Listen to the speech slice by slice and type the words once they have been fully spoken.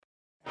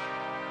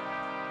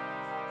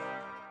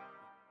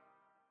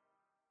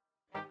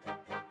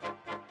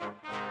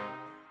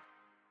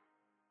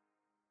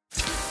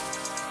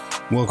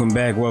Welcome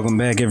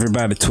back,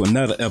 everybody, to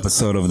another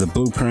episode of The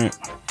Blueprint.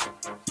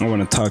 I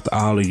want to talk to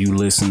all of you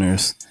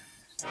listeners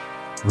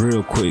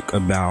real quick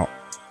about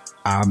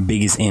our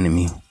biggest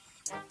enemy.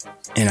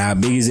 And our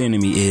biggest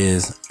enemy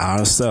is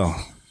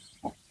ourselves.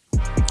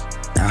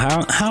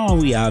 Now, how are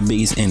we our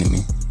biggest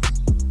enemy?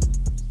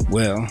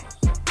 Well,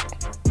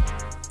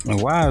 a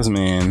wise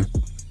man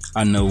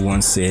I know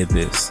once said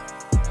this: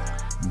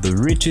 the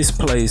richest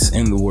place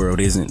in the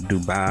world isn't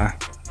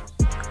Dubai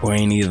or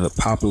any of the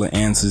popular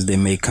answers that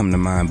may come to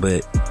mind,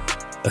 but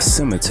a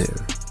cemetery.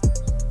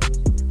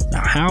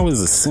 Now, how is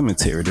a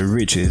cemetery the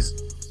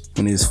richest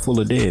when it's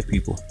full of dead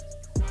people?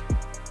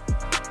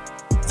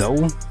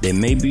 Though that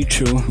may be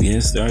true,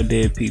 yes, there are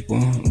dead people,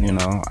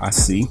 I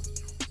see.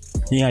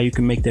 Yeah, you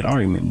can make that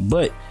argument,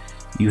 but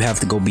you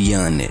have to go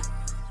beyond it.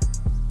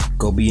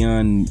 Go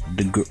beyond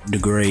the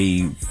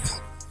grave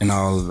and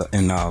all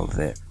of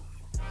that.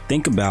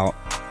 Think about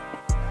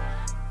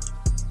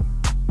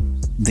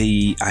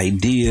the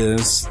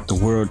ideas, the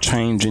world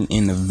changing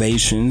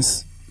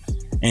innovations,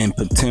 and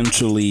other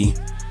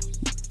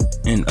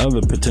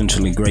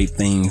potentially great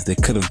things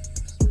that could have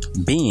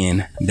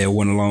been that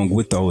went along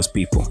with those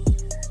people.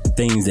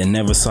 Things that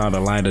never saw the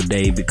light of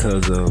day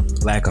because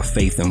of lack of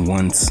faith in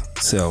one's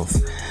self.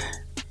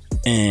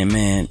 And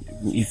man,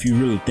 if you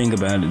really think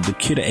about it, the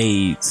cure to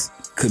AIDS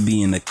could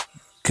be in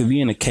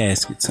a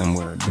casket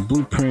somewhere. The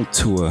blueprint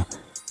to a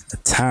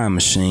time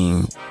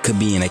machine could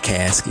be in a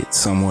casket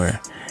somewhere.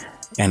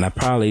 And I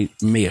probably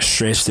may have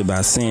stretched it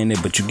by saying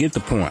it, but you get the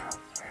point.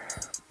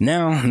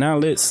 Now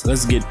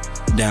let's get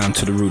down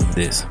to the root of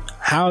this.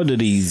 How do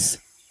these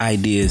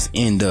ideas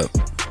end up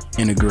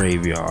in a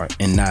graveyard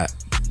and not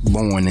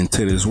born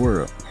into this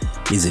world?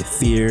 Is it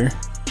fear?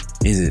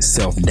 Is it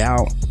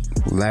self-doubt?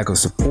 Lack of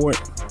support?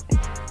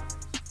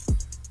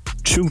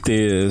 Truth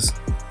is,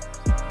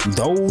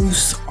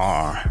 those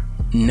are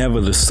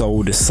never the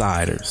sole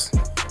deciders.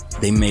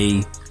 They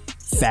may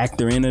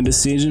factor in a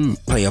decision,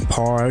 play a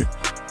part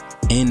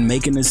in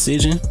making a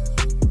decision,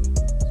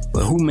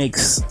 but who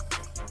makes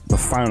the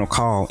final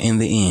call in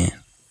the end?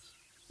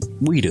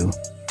 We do.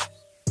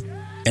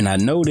 And I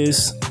know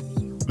this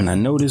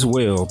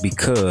well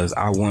because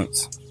I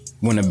once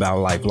went about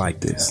life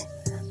like this.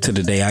 To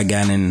the day I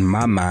got in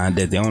my mind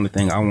that the only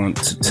thing I want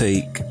to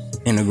take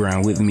in the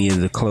ground with me is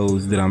the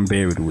clothes that I'm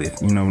buried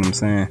with. You know what I'm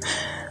saying?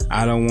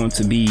 I don't want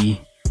to be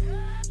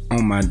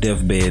on my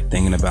deathbed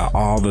thinking about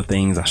all the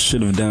things I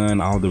should have done,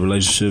 all the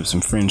relationships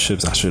and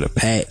friendships I should have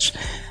patched,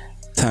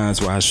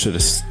 times where I should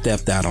have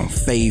stepped out on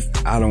faith.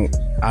 I don't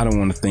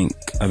want to think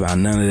about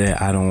none of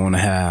that. I don't want to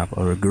have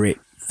a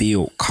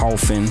regret-filled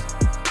coffin.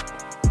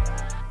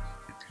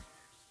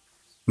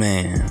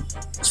 Man,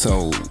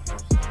 so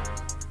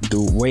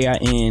the way I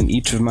end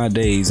each of my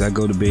days, I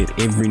go to bed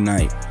every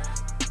night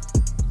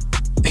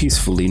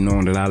peacefully,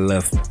 knowing that I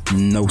left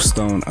no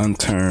stone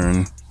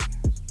unturned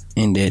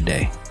in that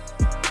day.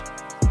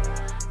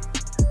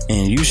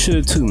 And you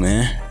should too,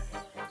 man,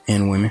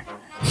 and women.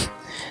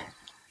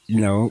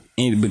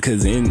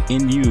 Because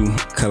in you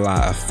could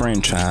lie a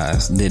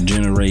franchise that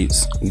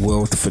generates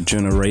wealth for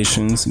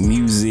generations,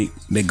 music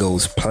that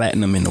goes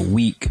platinum in a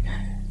week,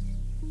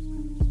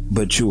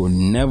 but you will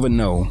never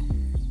know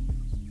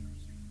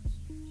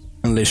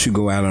unless you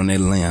go out on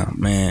that limb,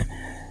 man.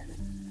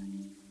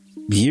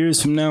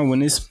 Years from now, when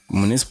this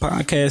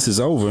podcast is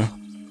over,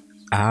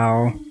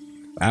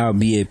 I'll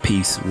be at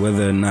peace,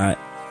 whether or not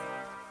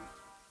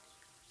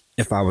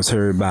if I was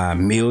heard by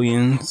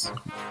millions,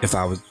 if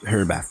I was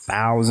heard by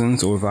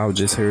thousands, or if I was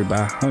just heard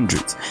by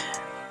hundreds.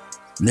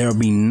 There'll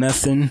be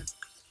nothing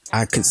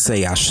I could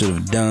say I should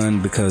have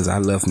done because I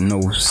left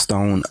no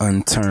stone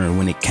unturned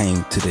when it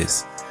came to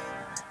this.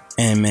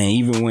 And man,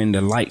 even when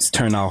the lights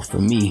turn off for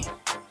me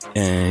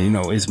and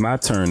it's my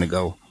turn to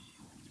go,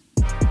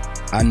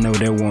 I know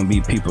there won't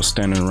be people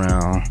standing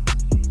around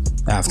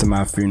after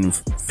my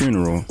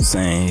funeral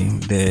saying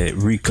that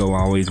Rico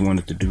always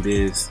wanted to do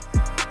this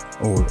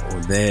or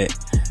that,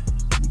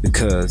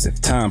 because if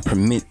time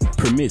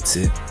permits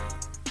it,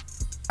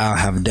 I'll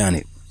have done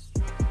it.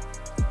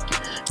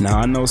 Now,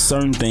 I know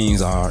certain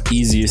things are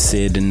easier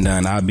said than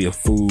done. I'd be a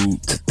fool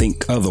to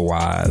think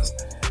otherwise.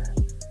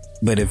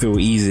 But if it were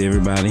easy,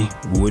 everybody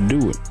would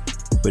do it.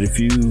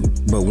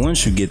 But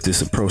once you get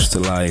this approach to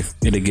life,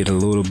 it'll get a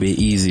little bit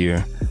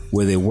easier.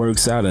 Whether it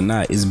works out or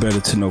not, it's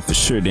better to know for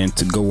sure than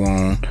to go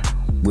on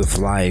with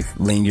life,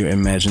 letting your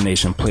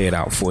imagination play it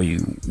out for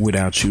you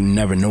without you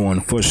never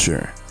knowing for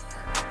sure.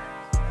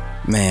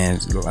 Man,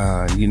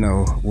 you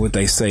know what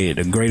they say,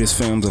 the greatest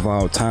films of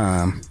all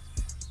time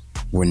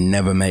were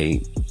never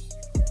made.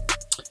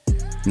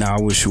 Now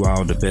I wish you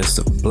all the best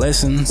of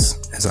blessings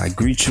as I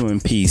greet you in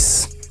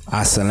peace.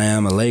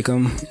 Assalamu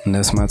alaikum, and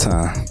that's my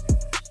time.